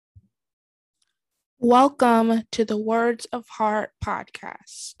Welcome to the Words of Heart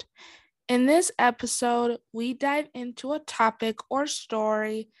podcast. In this episode, we dive into a topic or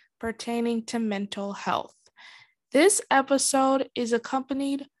story pertaining to mental health. This episode is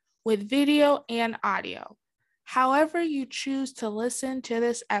accompanied with video and audio. However you choose to listen to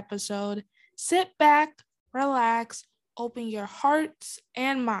this episode, sit back, relax, open your hearts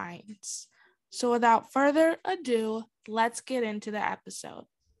and minds. So without further ado, let's get into the episode.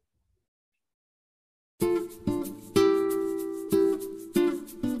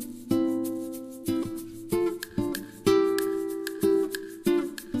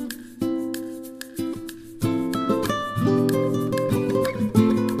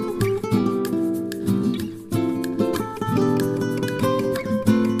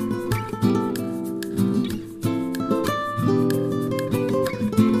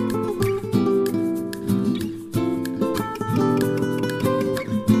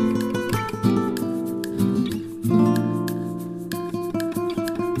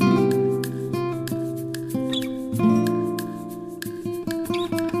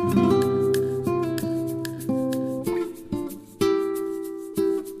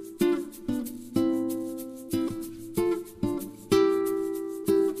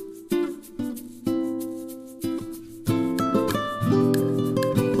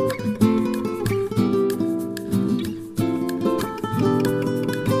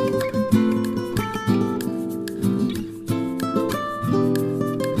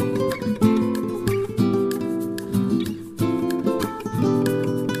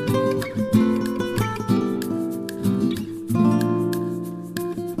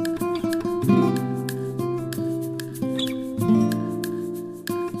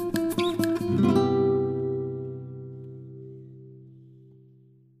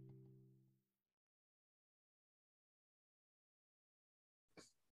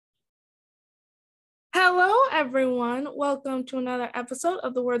 Hello, everyone. Welcome to another episode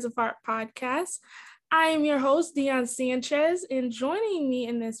of the Words of Heart podcast. I am your host, Dion Sanchez, and joining me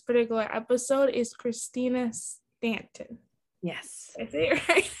in this particular episode is Christina Stanton. Yes. Is it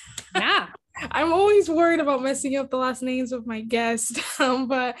right? Yeah. I'm always worried about messing up the last names of my guests,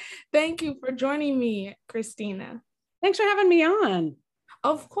 but thank you for joining me, Christina. Thanks for having me on.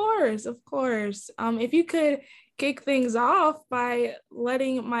 Of course. If you could kick things off by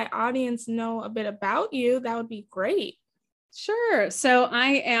letting my audience know a bit about you, that would be great. Sure. So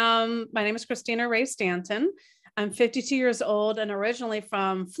my name is Christina Ray Stanton. I'm 52 years old and originally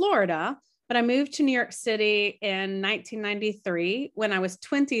from Florida, but I moved to New York City in 1993 when I was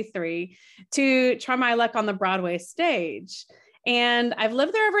 23 to try my luck on the Broadway stage. And I've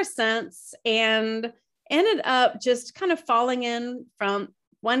lived there ever since and ended up just kind of falling in from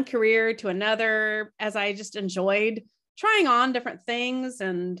one career to another as I just enjoyed trying on different things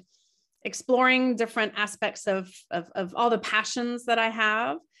and exploring different aspects of all the passions that I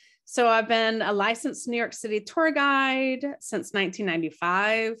have. So I've been a licensed New York City tour guide since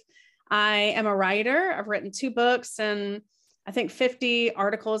 1995. I am a writer. I've written 2 books and I think 50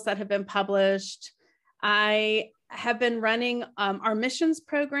 articles that have been published. I have been running our missions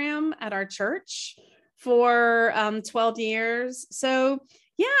program at our church for 12 years. So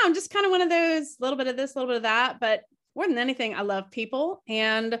yeah, I'm just kind of one of those, little bit of this, a little bit of that, but more than anything, I love people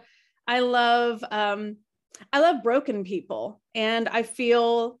and I love broken people. And I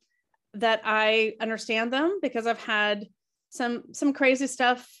feel that I understand them because I've had some crazy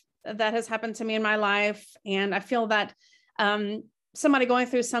stuff that has happened to me in my life. And I feel that somebody going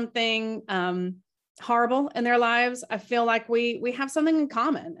through something horrible in their lives, I feel like we have something in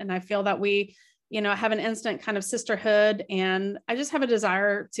common. And I feel that we have an instant kind of sisterhood. And I just have a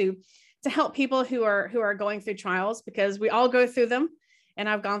desire to help people who are going through trials because we all go through them. And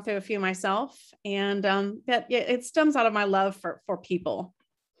I've gone through a few myself. And it stems out of my love for people.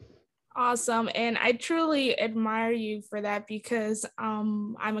 Awesome. And I truly admire you for that because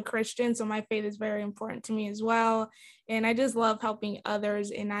I'm a Christian, so my faith is very important to me as well. And I just love helping others.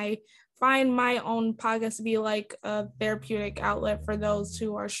 And I find my own podcast to be like a therapeutic outlet for those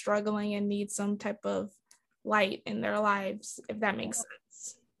who are struggling and need some type of light in their lives, if that makes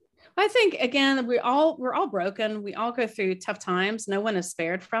sense. I think, again, we're all broken. We all go through tough times. No one is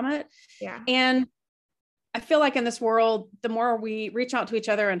spared from it. Yeah. And I feel like in this world, the more we reach out to each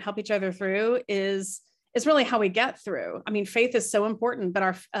other and help each other through is really how we get through. I mean, faith is so important, but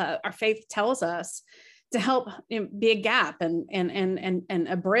our faith tells us to help be a gap and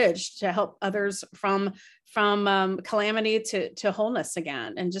a bridge to help others from calamity to wholeness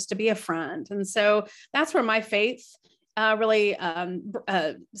again, and just to be a friend. And so that's where my faith really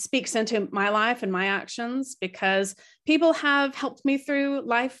speaks into my life and my actions, because people have helped me through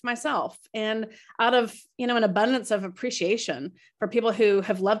life myself. And out of, an abundance of appreciation for people who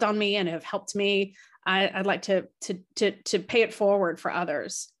have loved on me and have helped me, I'd like to pay it forward for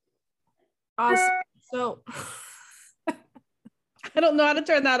others. Awesome. So I don't know how to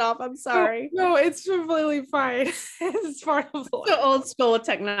turn that off. I'm sorry. No, it's completely fine. It's part of life. So old school with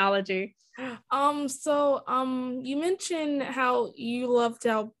technology. You mentioned how you love to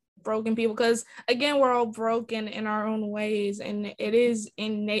help broken people, because again, we're all broken in our own ways, and it is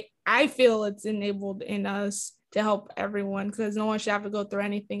innate. I feel it's enabled in us to help everyone, because no one should have to go through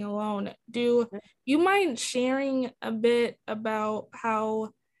anything alone. Do you mind sharing a bit about how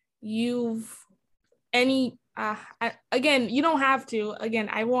you've again, you don't have to. Again,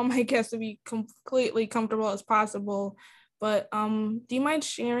 I want my guests to be completely comfortable as possible, but do you mind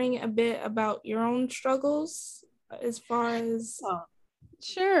sharing a bit about your own struggles as far as? Oh,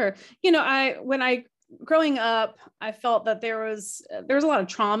 sure. When I growing up, I felt that there was a lot of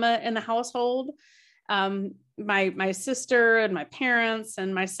trauma in the household. My sister and my parents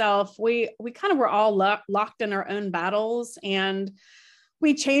and myself, we kind of were all locked in our own battles, and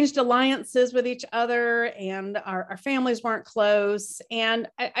we changed alliances with each other, and our families weren't close. And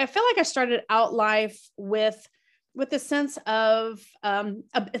I feel like I started out life with a sense of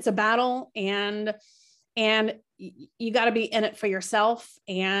it's a battle, and you got to be in it for yourself,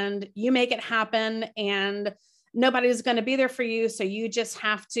 and you make it happen, and nobody's going to be there for you. So you just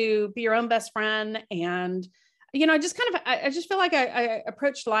have to be your own best friend. And, I just feel like I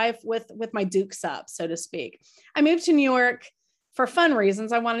approached life with my dukes up, so to speak. I moved to New York for fun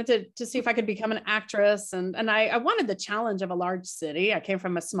reasons. I wanted to see if I could become an actress. And I wanted the challenge of a large city. I came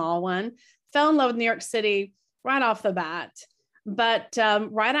from a small one, fell in love with New York City right off the bat. But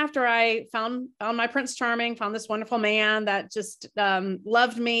right after I found my Prince Charming, found this wonderful man that just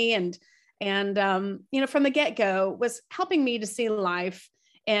loved me, and from the get-go was helping me to see life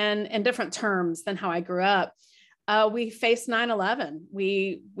in different terms than how I grew up. We faced 9/11.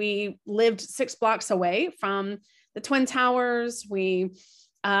 We lived 6 blocks away from the Twin Towers. We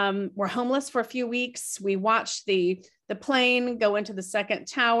were homeless for a few weeks. We watched the plane go into the second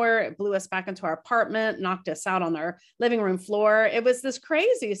tower. It blew us back into our apartment, knocked us out on our living room floor. It was this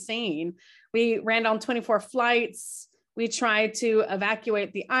crazy scene. We ran on 24 flights. We tried to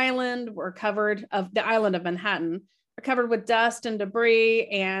evacuate the island. The island of Manhattan. We're covered with dust and debris.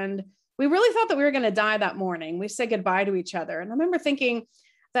 And we really thought that we were going to die that morning. We said goodbye to each other. And I remember thinking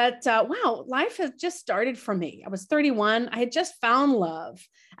that, wow, life has just started for me. I was 31. I had just found love.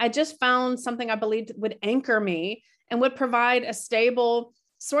 I just found something I believed would anchor me and would provide a stable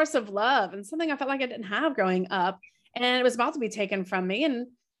source of love, and something I felt like I didn't have growing up. And it was about to be taken from me,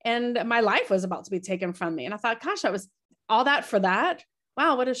 and my life was about to be taken from me. And I thought, gosh, that was all that for that.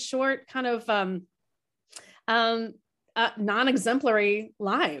 Wow, what a short kind of non-exemplary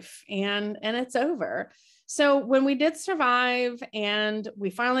life, and it's over. So when we did survive and we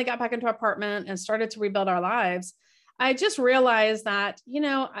finally got back into our apartment and started to rebuild our lives, I just realized that,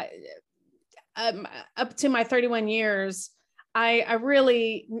 up to my 31 years, I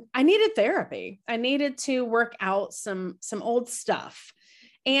needed therapy. I needed to work out some old stuff,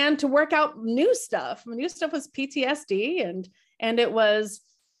 and to work out new stuff. New stuff was PTSD, and it was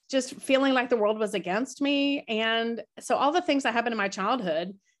just feeling like the world was against me. And so all the things that happened in my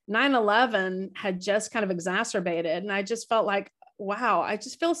childhood, 9/11 had just kind of exacerbated. And I just felt like, wow, I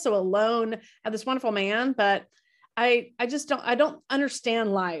just feel so alone. I have this wonderful man, but I don't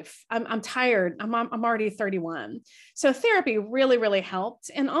understand life. I'm tired. I'm already 31. So therapy really, really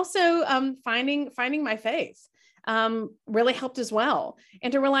helped. And also finding my faith really helped as well.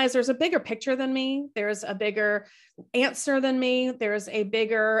 And to realize there's a bigger picture than me. There's a bigger answer than me. There's a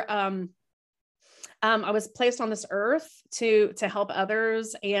bigger, I was placed on this earth to help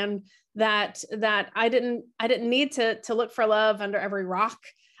others, and that I didn't need to look for love under every rock.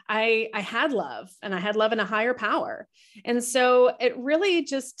 I had love, and I had love in a higher power. And so it really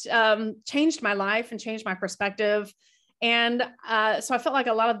just changed my life and changed my perspective. And so I felt like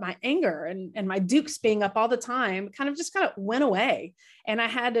a lot of my anger and my dukes being up all the time kind of went away. And I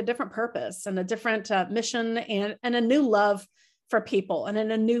had a different purpose and a different mission, and a new love for people, and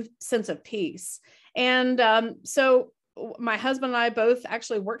in a new sense of peace. And so my husband and I both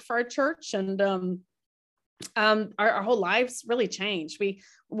actually worked for our church, and our whole lives really changed. We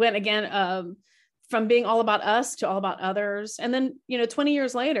went again from being all about us to all about others. And then, 20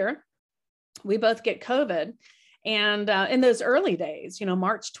 years later, we both get COVID. And in those early days,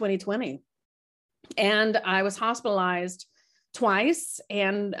 March 2020, and I was hospitalized twice.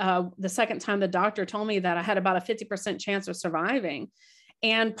 And the second time, the doctor told me that I had about a 50% chance of surviving.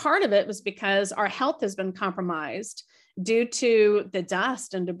 And part of it was because our health has been compromised due to the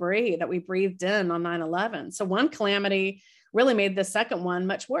dust and debris that we breathed in on 9/11. So one calamity really made the second one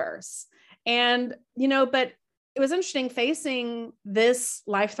much worse. And, but it was interesting facing this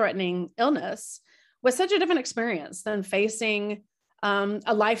life-threatening illness was such a different experience than facing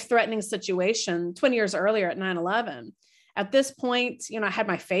a life-threatening situation 20 years earlier at 9/11. At this point, I had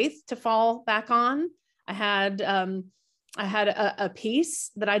my faith to fall back on. I had a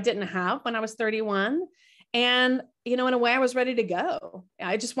peace that I didn't have when I was 31. And, in a way I was ready to go.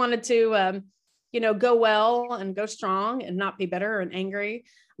 I just wanted to, go well and go strong and not be bitter and angry.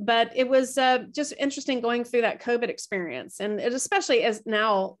 But it was just interesting going through that COVID experience. And it, especially as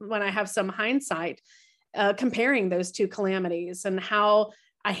now when I have some hindsight, comparing those two calamities and how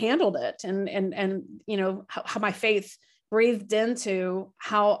I handled it and how my faith breathed into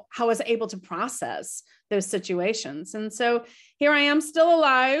how I was able to process those situations. And so here I am, still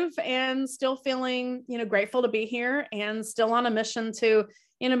alive and still feeling, grateful to be here and still on a mission to,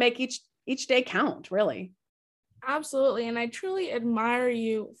 make each day count, really. Absolutely. And I truly admire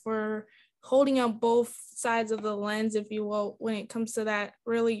you for holding up both sides of the lens, if you will, when it comes to that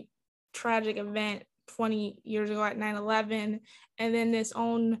really tragic event 20 years ago at 9/11, and then this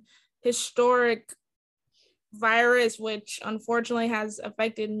own historic virus, which unfortunately has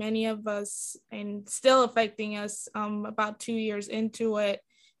affected many of us and still affecting us about 2 years into it.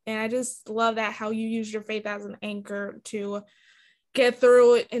 And I just love that how you use your faith as an anchor to get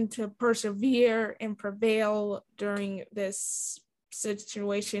through it and to persevere and prevail during this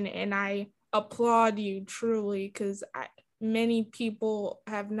situation. And I applaud you truly, because many people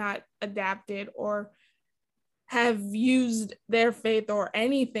have not adapted or have used their faith or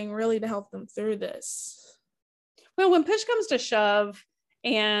anything really to help them through this. Well, when push comes to shove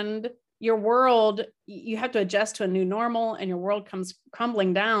and your world, you have to adjust to a new normal and your world comes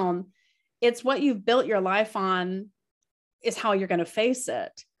crumbling down, it's what you've built your life on is how you're going to face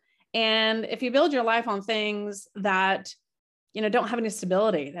it. And if you build your life on things that, don't have any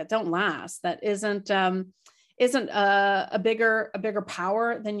stability, that don't last, that isn't a bigger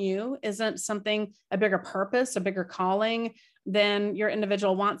power than you, isn't something, a bigger purpose, a bigger calling than your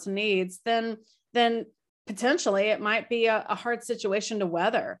individual wants and needs, then potentially it might be a hard situation to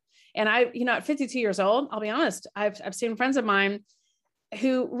weather. And at 52 years old, I'll be honest, I've seen friends of mine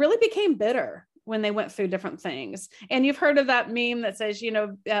who really became bitter when they went through different things. And you've heard of that meme that says,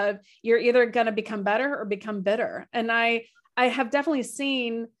 you're either going to become better or become bitter. And I have definitely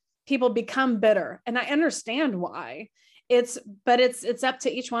seen people become bitter, and I understand why. It's up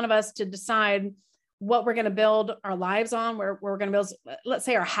to each one of us to decide what we're going to build our lives on, where we're going to build, let's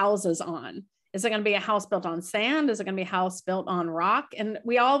say, our houses on. Is it going to be a house built on sand? Is it going to be a house built on rock? And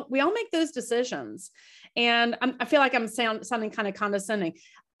we all make those decisions. And I feel like I'm sounding kind of condescending.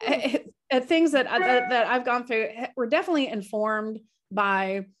 Things that I've gone through were definitely informed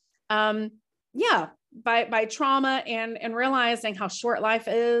by, by trauma and realizing how short life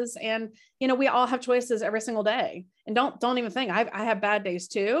is. And, we all have choices every single day. And don't even think I have bad days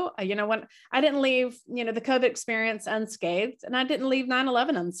too. When I didn't leave, the COVID experience unscathed, and I didn't leave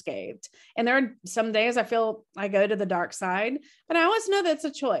 9/11 unscathed. And there are some days I feel I go to the dark side, but I always know that it's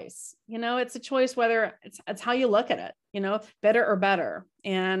a choice. It's a choice, whether it's how you look at it, better or better.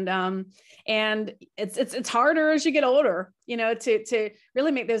 And it's harder as you get older, to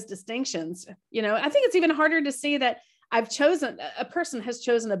really make those distinctions. I think it's even harder to see that a person has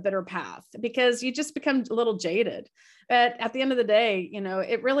chosen a bitter path, because you just become a little jaded. But at the end of the day,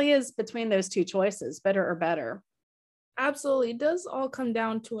 it really is between those two choices, better or better. Absolutely. It does all come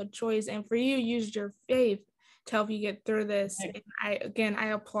down to a choice. And for you, use your faith to help you get through this. And I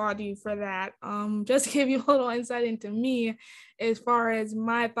applaud you for that. Just to give you a little insight into me, as far as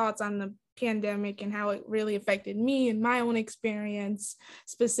my thoughts on the pandemic and how it really affected me and my own experience.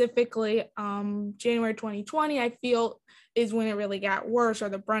 Specifically, January 2020, I feel, is when it really got worse, or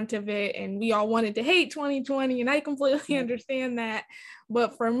the brunt of it, and we all wanted to hate 2020, and I completely understand that.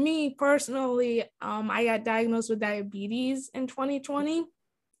 But for me personally, I got diagnosed with diabetes in 2020.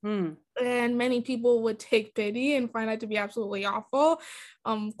 And many people would take pity and find that to be absolutely awful.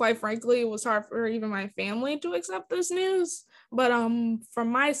 Quite frankly, it was hard for even my family to accept this news. But for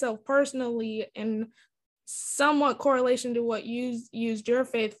myself personally, in somewhat correlation to what you used your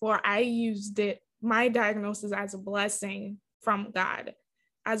faith for, I used my diagnosis as a blessing from God,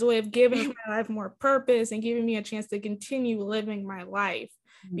 as a way of giving my life more purpose and giving me a chance to continue living my life.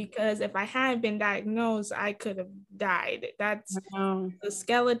 Because if I hadn't been diagnosed, I could have died. That's the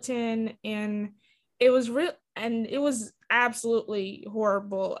skeleton. And it was real. And it was absolutely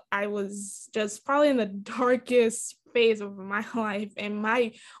horrible. I was just probably in the darkest phase of my life, and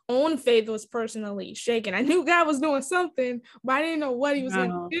my own faith was personally shaken. I knew God was doing something, but I didn't know what he was going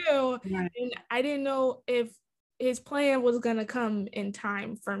to do. Right. And I didn't know if his plan was going to come in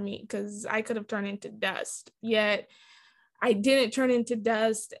time for me, because I could have turned into dust. Yet I didn't turn into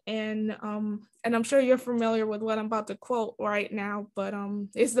dust. And I'm sure you're familiar with what I'm about to quote right now, but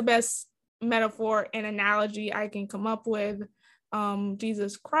it's the best metaphor and analogy I can come up with.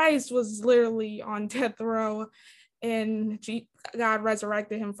 Jesus Christ was literally on death row, and God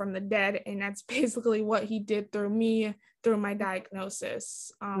resurrected him from the dead. And that's basically what he did through me, through my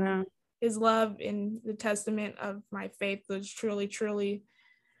diagnosis. His love and the testament of my faith was truly, truly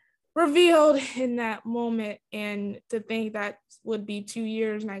revealed in that moment. And to think that would be 2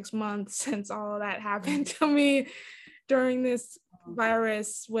 years next month since all of that happened to me during this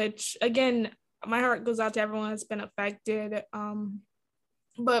virus, which again, my heart goes out to everyone that's been affected.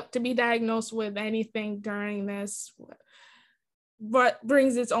 But to be diagnosed with anything during this, but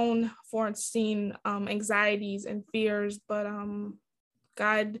brings its own foreseen anxieties and fears. But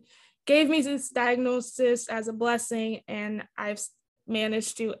God gave me this diagnosis as a blessing, and I've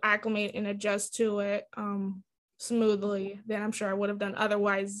managed to acclimate and adjust to it smoothly than I'm sure I would have done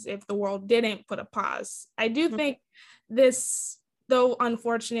otherwise if the world didn't put a pause. I do think this, though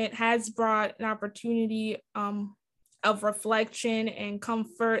unfortunate, has brought an opportunity of reflection and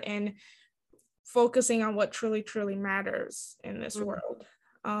comfort and focusing on what truly, truly matters in this world.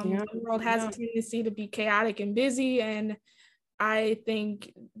 The world has a tendency to be chaotic and busy, and I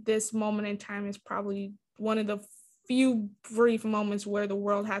think this moment in time is probably one of the few brief moments where the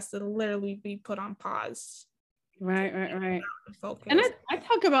world has to literally be put on pause. Right. And I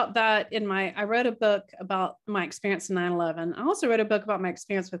talk about that I wrote a book about my experience in 9/11. I also wrote a book about my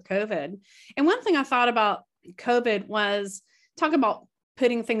experience with COVID. And one thing I thought about COVID was talk about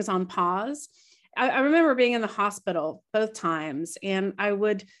putting things on pause. I remember being in the hospital both times, and I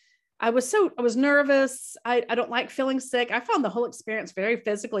was nervous. I don't like feeling sick. I found the whole experience very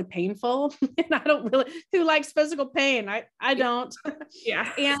physically painful. And who likes physical pain? I don't.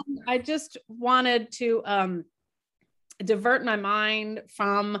 Yeah. And I just wanted to divert my mind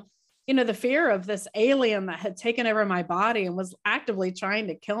from, the fear of this alien that had taken over my body and was actively trying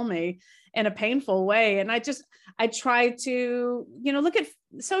to kill me in a painful way. And I tried to, look at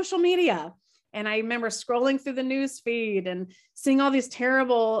social media. And I remember scrolling through the news feed and seeing all these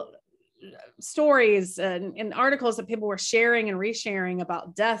terrible stories and articles that people were sharing and resharing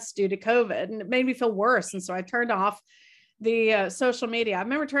about deaths due to COVID. And it made me feel worse. And so I turned off the social media. I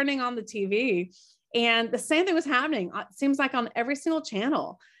remember turning on the TV, and the same thing was happening. It seems like on every single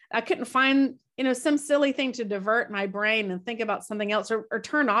channel. I couldn't find, some silly thing to divert my brain and think about something else, or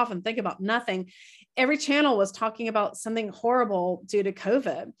turn off and think about nothing. Every channel was talking about something horrible due to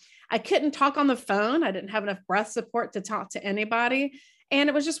COVID. I couldn't talk on the phone. I didn't have enough breath support to talk to anybody. And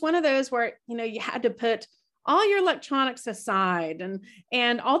it was just one of those where, you had to put all your electronics aside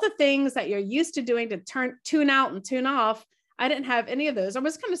and all the things that you're used to doing to tune out and tune off. I didn't have any of those. I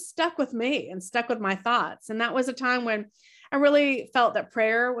was kind of stuck with me and stuck with my thoughts. And that was a time when I really felt that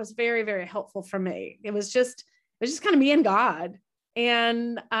prayer was very, very helpful for me. It was just kind of me and God.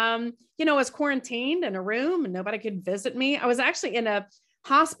 And, I was quarantined in a room and nobody could visit me. I was actually in a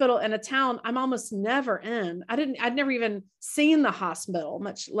hospital in a town I'm almost never in. I'd never even seen the hospital,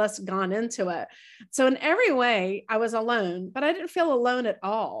 much less gone into it. So in every way I was alone, but I didn't feel alone at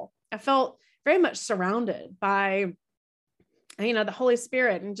all. I felt very much surrounded by, the Holy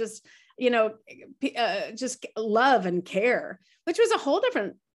Spirit, and just, just love and care, which was a whole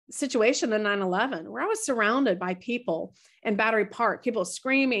different situation than 9/11, where I was surrounded by people in Battery Park, people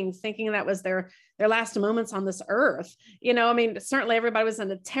screaming, thinking that was their last moments on this earth. Certainly everybody was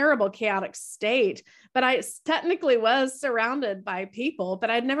in a terrible, chaotic state, but I technically was surrounded by people, but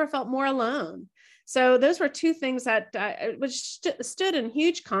I'd never felt more alone. So those were two things that which stood in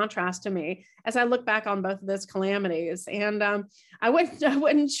huge contrast to me as I look back on both of those calamities. And I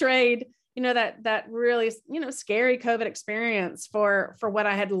wouldn't trade, that really, scary COVID experience for what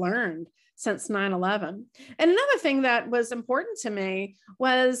I had learned since 9/11. And another thing that was important to me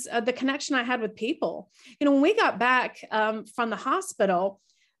was the connection I had with people. When we got back from the hospital,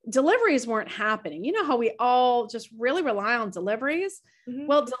 deliveries weren't happening. You know how we all just really rely on deliveries? Mm-hmm.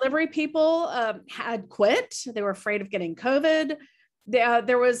 Well, delivery people had quit. They were afraid of getting COVID.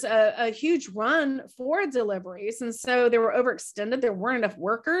 There was a huge run for deliveries. And so they were overextended. There weren't enough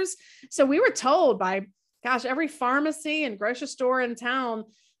workers. So we were told by, every pharmacy and grocery store in town,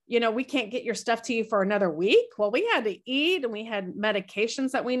 we can't get your stuff to you for another week. Well, we had to eat and we had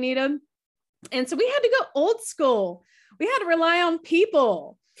medications that we needed. And so we had to go old school. We had to rely on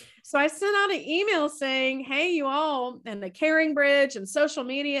people. So I sent out an email saying, hey, you all, and the Caring Bridge and social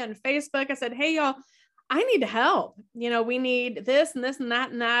media and Facebook. I said, hey, y'all, I need help. We need this and this and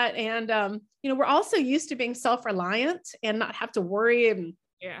that and that. And, we're also used to being self-reliant and not have to worry and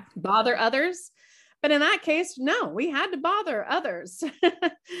bother others. But in that case, no, we had to bother others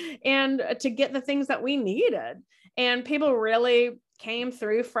and to get the things that we needed. And people really came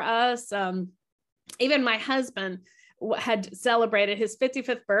through for us. Even my husband had celebrated his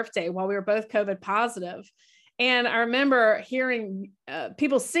 55th birthday while we were both COVID positive. And I remember hearing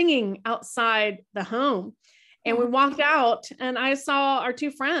people singing outside the home. And we walked out and I saw our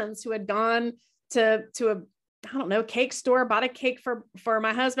two friends who had gone to a cake store, bought a cake for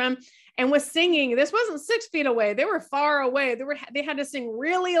my husband and was singing. This wasn't 6 feet away. They were far away. They had to sing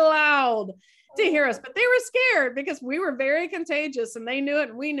really loud to hear us, but they were scared because we were very contagious and they knew it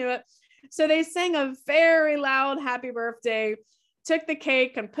and we knew it. So they sang a very loud happy birthday, took the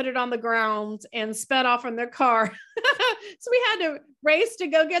cake and put it on the ground and sped off in their car. So we had to race to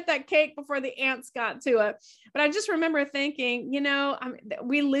go get that cake before the ants got to it. But I just remember thinking,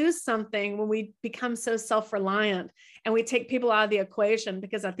 we lose something when we become so self-reliant and we take people out of the equation,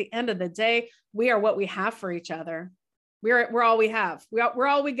 because at the end of the day, we are what we have for each other. We're all we have. We're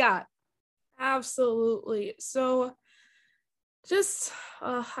all we got. Absolutely. So just,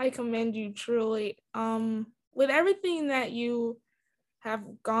 I commend you truly. With everything that you have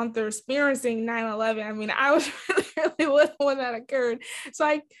gone through experiencing 9/11. I mean, I was really little when that occurred. So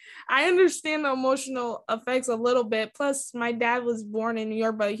I understand the emotional effects a little bit. Plus, my dad was born in New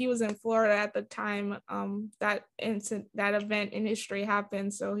York, but he was in Florida at the time that event in history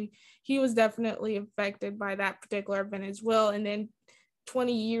happened. So he was definitely affected by that particular event as well. And then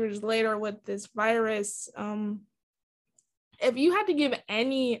 20 years later with this virus, if you had to give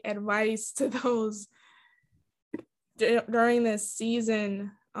any advice to those during this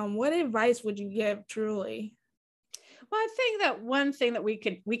season, what advice would you give truly? Well, I think that one thing that we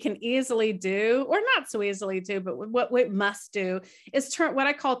can easily do, or not so easily do, but what we must do is turn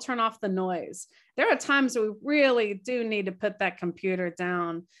off the noise. There are times we really do need to put that computer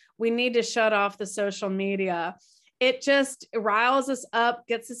down. We need to shut off the social media. It just riles us up,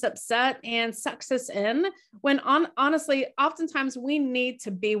 gets us upset, and sucks us in when honestly, oftentimes we need to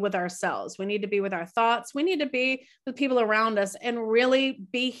be with ourselves. We need to be with our thoughts. We need to be with people around us and really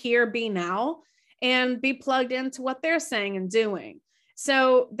be here, be now, and be plugged into what they're saying and doing.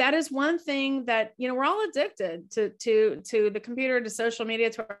 So that is one thing that, we're all addicted to the computer, to social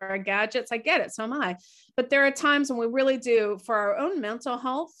media, to our gadgets. I get it. So am I. But there are times when we really do, for our own mental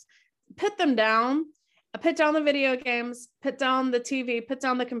health, put them down. Put down the video games, put down the TV, put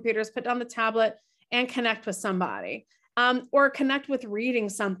down the computers, put down the tablet, and connect with somebody, or connect with reading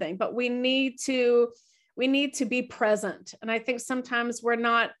something. But we need to be present. And I think sometimes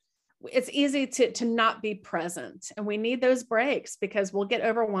it's easy to not be present, and we need those breaks because we'll get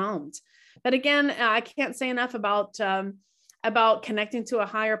overwhelmed. But again, I can't say enough about connecting to a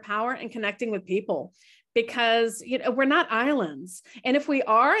higher power and connecting with people. Because we're not islands, and if we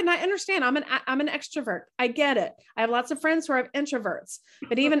are, and I understand, I'm an extrovert, I get it. I have lots of friends who are introverts,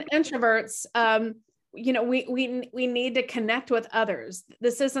 but even introverts, we need to connect with others.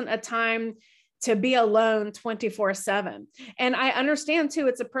 This isn't a time to be alone 24/7. And I understand too,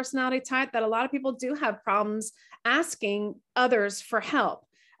 it's a personality type that a lot of people do have problems asking others for help.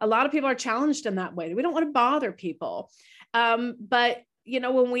 A lot of people are challenged in that way. We don't want to bother people, but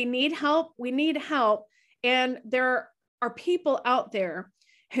when we need help, we need help. And there are people out there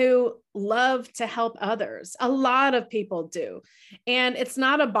who love to help others. A lot of people do. And it's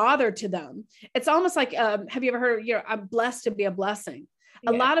not a bother to them. It's almost like, have you ever heard, I'm blessed to be a blessing.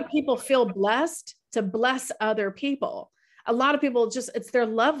 Yeah. A lot of people feel blessed to bless other people. A lot of people it's their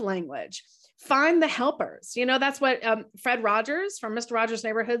love language. Find the helpers. That's what Fred Rogers from Mr. Rogers'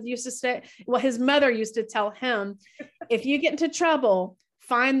 Neighborhood used to say. Well, his mother used to tell him, if you get into trouble,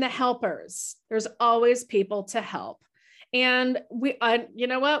 find the helpers. There's always people to help. And you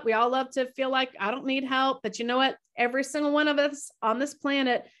know what? We all love to feel like I don't need help, but you know what? Every single one of us on this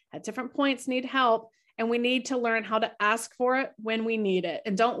planet at different points need help. And we need to learn how to ask for it when we need it.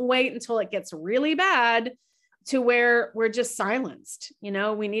 And don't wait until it gets really bad to where we're just silenced. We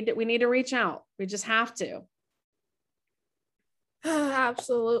need to reach out. We just have to.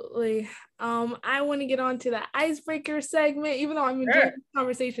 Absolutely. I want to get on to the icebreaker segment, even though I'm enjoying the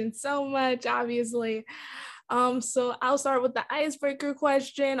conversation so much, obviously. So I'll start with the icebreaker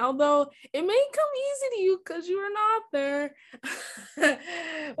question, although it may come easy to you because you're an author,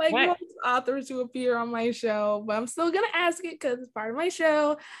 like most authors who appear on my show, but I'm still going to ask it because it's part of my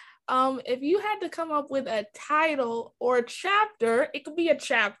show. If you had to come up with a title or a chapter, it could be a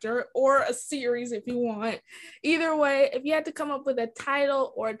chapter or a series if you want. Either way, if you had to come up with a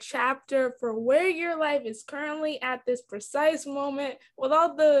title or a chapter for where your life is currently at this precise moment, with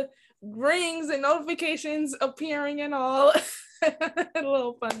all the rings and notifications appearing and all, a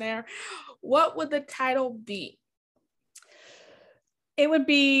little fun there, what would the title be? It would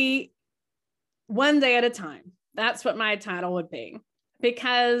be One Day at a Time. That's what my title would be.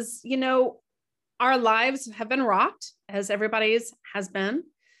 Because, our lives have been rocked, as everybody's has been,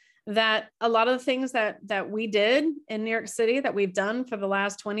 that a lot of the things that we did in New York City that we've done for the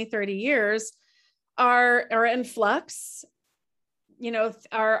last 20, 30 years are in flux.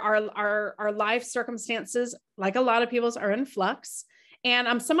 Our life circumstances, like a lot of people's, are in flux. And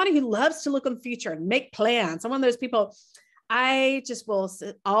I'm somebody who loves to look in the future and make plans. I'm one of those people. I just will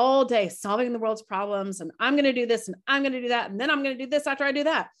sit all day solving the world's problems, and I'm going to do this and I'm going to do that. And then I'm going to do this after I do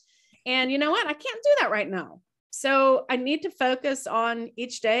that. And you know what? I can't do that right now. So I need to focus on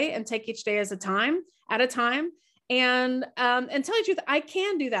each day and take each day at a time. And tell you the truth, I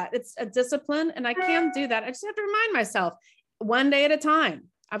can do that. It's a discipline and I can do that. I just have to remind myself, one day at a time.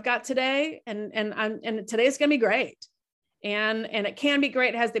 I've got today and today's going to be great. And it can be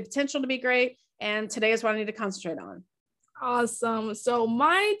great. It has the potential to be great. And today is what I need to concentrate on. Awesome. So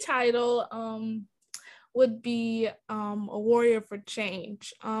my title would be A Warrior for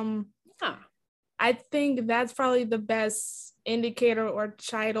Change. I think that's probably the best indicator or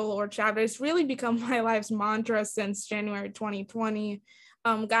title or chapter. It's really become my life's mantra since January 2020.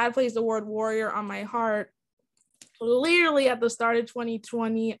 God placed the word warrior on my heart literally at the start of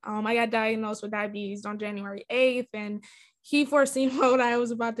 2020. I got diagnosed with diabetes on January 8th, and he foreseen what I was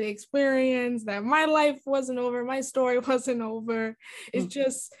about to experience, that my life wasn't over, my story wasn't over. It's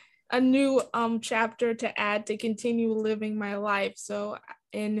just a new chapter to add to continue living my life. So,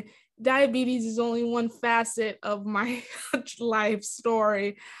 and diabetes is only one facet of my life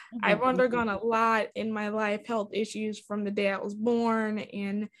story. I've undergone a lot in my life, health issues from the day I was born,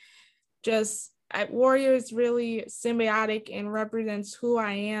 and just Warrior is really symbiotic and represents who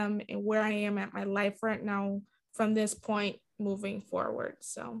I am and where I am at my life right now from this point moving forward.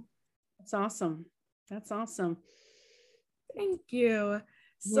 So that's awesome. Thank you.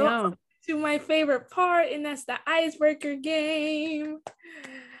 So to my favorite part, and that's the icebreaker game.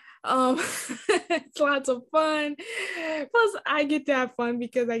 It's lots of fun. Plus I get to have fun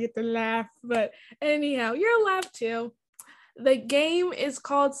because I get to laugh. But anyhow, you'll laugh too. The game is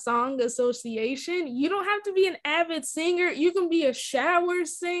called Song Association. You don't have to be an avid singer. You can be a shower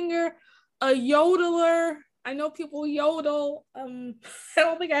singer, a yodeler. I know people yodel. I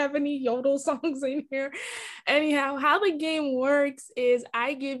don't think I have any yodel songs in here. Anyhow, how the game works is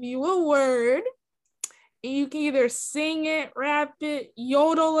I give you a word. And you can either sing it, rap it,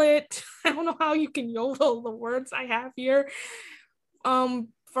 yodel it. I don't know how you can yodel the words I have here. From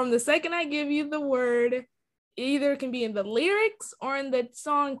the second I give you the word, it either can be in the lyrics or in the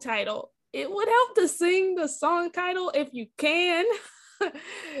song title. It would help to sing the song title if you can.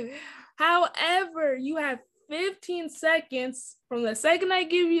 However, you have 15 seconds from the second I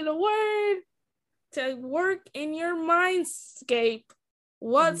give you the word to work in your mindscape.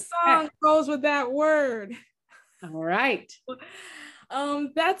 What song goes with that word? All right.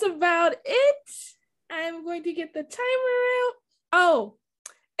 That's about it. I'm going to get the timer out. Oh,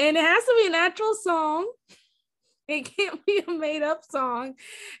 and it has to be a natural song. It can't be a made-up song.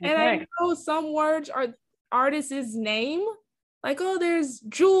 And I know some words are artists' name. Like, oh, there's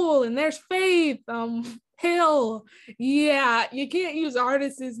Jewel and there's Faith, Hill. Yeah, you can't use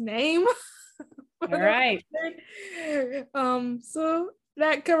artist's name. All right. So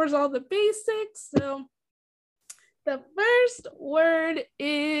that covers all the basics. So the first word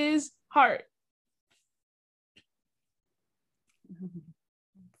is heart.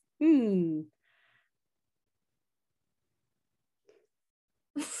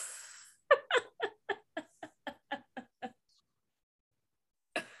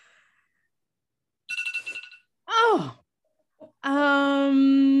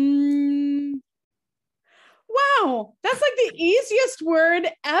 Wow, that's like the easiest word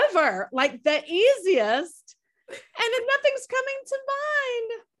ever, like the easiest, and nothing's coming to mind.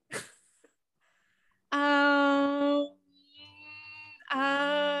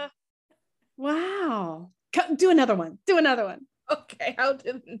 Wow. Do another one. Okay, I'll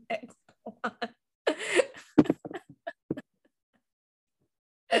do the next one.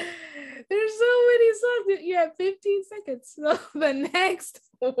 There's so many songs. You have 15 seconds. So the next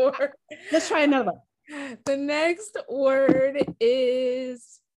word. Let's try another one. The next word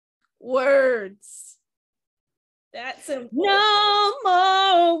is words. That's simple. No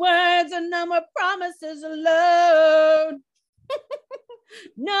more your promises alone.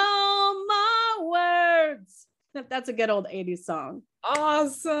 No more words. That's a good old 80s song.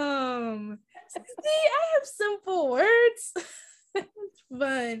 Awesome. See, I have simple words. It's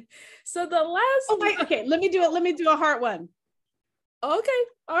fun. So the last okay, let me do it. Let me do a heart one. Okay.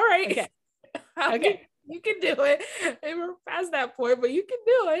 All right. Okay. Okay. You can do it. We're past that point, but you can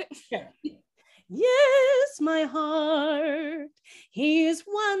do it. Okay. Yes, my heart, he is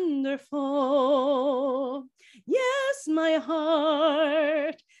wonderful. Yes, my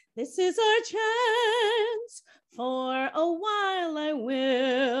heart, this is our chance. For a while I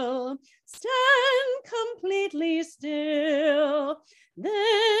will stand completely still.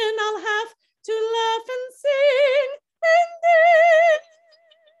 Then I'll have to laugh and sing and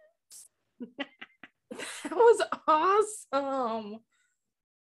dance. That was awesome.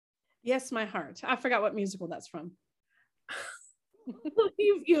 Yes, my heart. I forgot what musical that's from.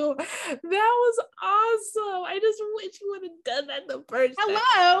 Believe you. That was awesome. I just wish you would have done that the first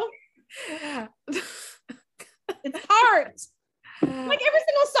Hello. It's heart. Like every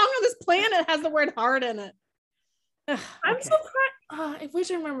single song on this planet has the word heart in it. I'm so proud. I wish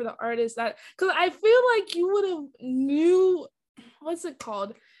I remember the artist that, because I feel like you would have knew, what's it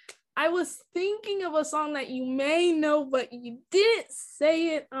called? I was thinking of a song that you may know, but you didn't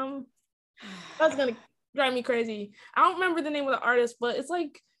say it. That's gonna drive me crazy. I don't remember the name of the artist, but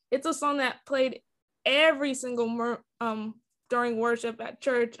it's a song that played every single during worship at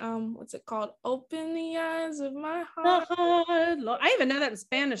church. What's it called? Open the eyes of my heart. Lord. I even know that in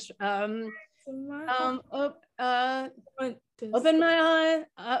Spanish. Open my eye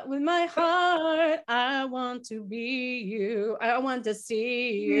with my heart. I want to be you. I want to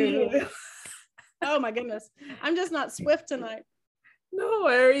see you. Oh my goodness. I'm just not swift tonight. No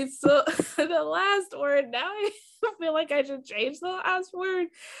worries. So the last word, now I feel like I should change the last word.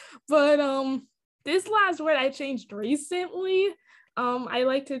 But this last word I changed recently. I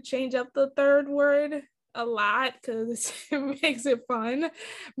like to change up the third word a lot because it makes it fun.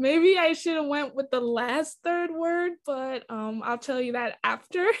 Maybe I should have went with the last third word, but I'll tell you that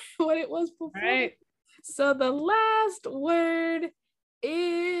after what it was before. All right. So the last word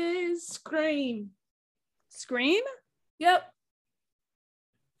is scream. Scream? Yep.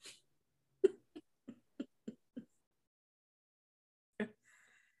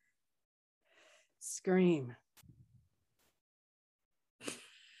 Scream.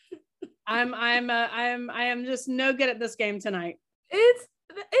 I am just no good at this game tonight. It's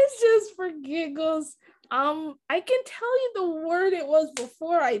just for giggles. I can tell you the word it was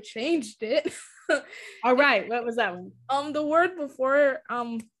before I changed it. All right, what was that one? The word before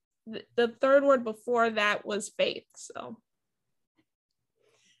the third word before that was faith. So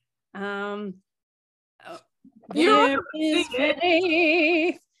there is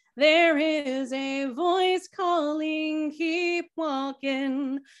faith. There is a voice calling, keep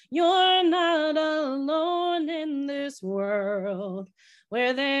walking. You're not alone in this world.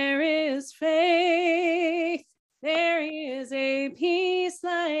 Where there is faith, there is a peace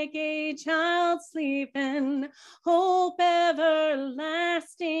like a child sleeping, hope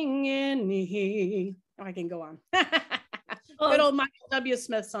everlasting in me. Oh, I can go on. Good old Michael W.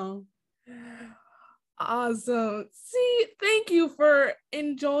 Smith song. Awesome. See, thank you for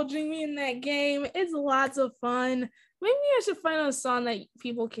indulging me in that game. It's lots of fun. Maybe I should find a song that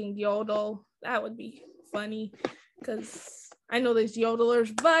people can yodel. That would be funny because I know there's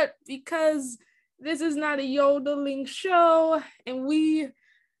yodelers, but because this is not a yodeling show and we are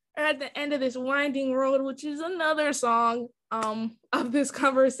at the end of this winding road, which is another song of this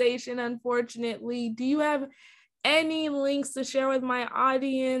conversation, unfortunately. Do you have any links to share with my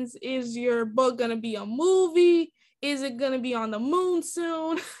audience? Is your book going to be a movie? Is it going to be on the moon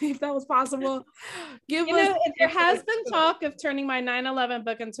soon? If that was possible, there has been talk of turning my 9/11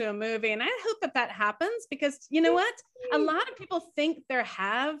 book into a movie, and I hope that happens because you know what? A lot of people think there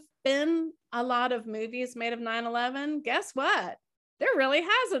have been a lot of movies made of 9/11. Guess what? There really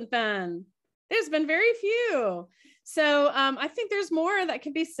hasn't been. There's been very few. So I think there's more that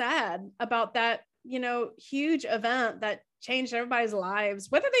can be said about that, huge event that changed everybody's lives,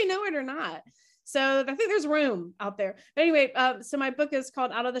 whether they know it or not. So I think there's room out there. But anyway, so my book is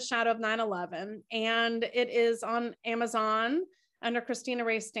called Out of the Shadow of 9/11, and it is on Amazon under Christina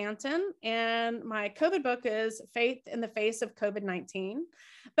Ray Stanton. And my COVID book is Faith in the Face of COVID-19.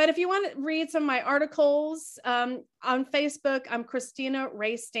 But if you want to read some of my articles on Facebook, I'm Christina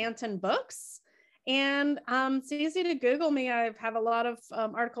Ray Stanton Books. And it's easy to Google me. I have a lot of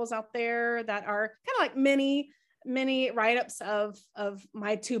articles out there that are kind of like mini write-ups of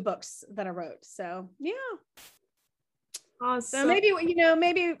my 2 books that I wrote. So yeah. So Awesome. maybe, you know,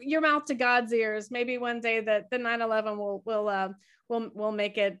 maybe your mouth to God's ears. Maybe one day that the 9/11 will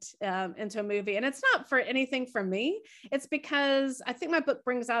make it into a movie. And it's not for anything from me. It's because I think my book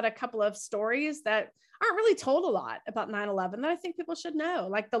brings out a couple of stories that aren't really told a lot about 9/11 that I think people should know,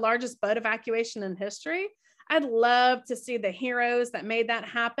 like the largest boat evacuation in history. I'd love to see the heroes that made that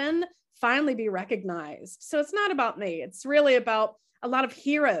happen finally be recognized. So it's not about me. It's really about a lot of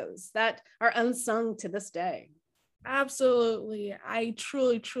heroes that are unsung to this day. Absolutely. I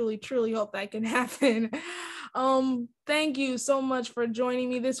truly, truly, truly hope that can happen. Thank you so much for joining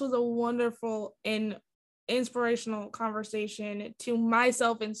me. This was a wonderful and inspirational conversation to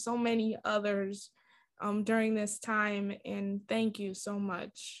myself and so many others during this time. And thank you so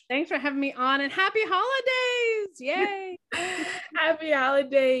much. Thanks for having me on, and happy holidays. Yay. Happy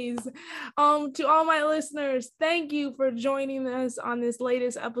holidays. To all my listeners, thank you for joining us on this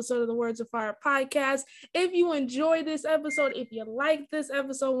latest episode of the Words of Fire podcast. If you enjoyed this episode, if you like this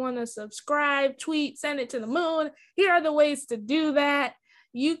episode, want to subscribe, tweet, send it to the moon, here are the ways to do that.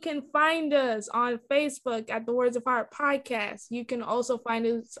 You can find us on Facebook at the Words of Fire podcast. You can also find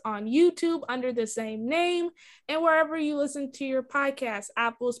us on YouTube under the same name, and wherever you listen to your podcast,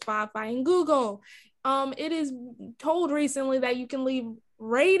 Apple, Spotify, and Google. It is told recently that you can leave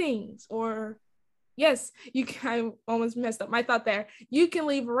ratings, or yes, you can. I almost messed up my thought there. You can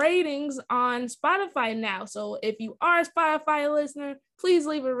leave ratings on Spotify now. So if you are a Spotify listener, please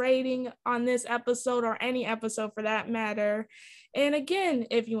leave a rating on this episode or any episode for that matter. And again,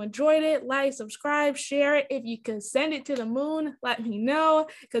 if you enjoyed it, like, subscribe, share it. If you could send it to the moon, let me know,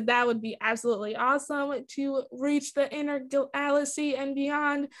 because that would be absolutely awesome to reach the inner galaxy and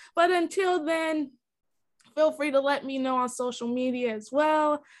beyond. But until then, feel free to let me know on social media as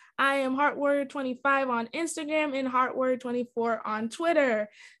well. I am HeartWarrior25 on Instagram and HeartWarrior24 on Twitter.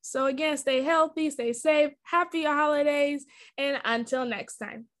 So again, stay healthy, stay safe, happy holidays, and until next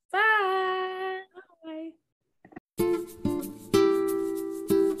time.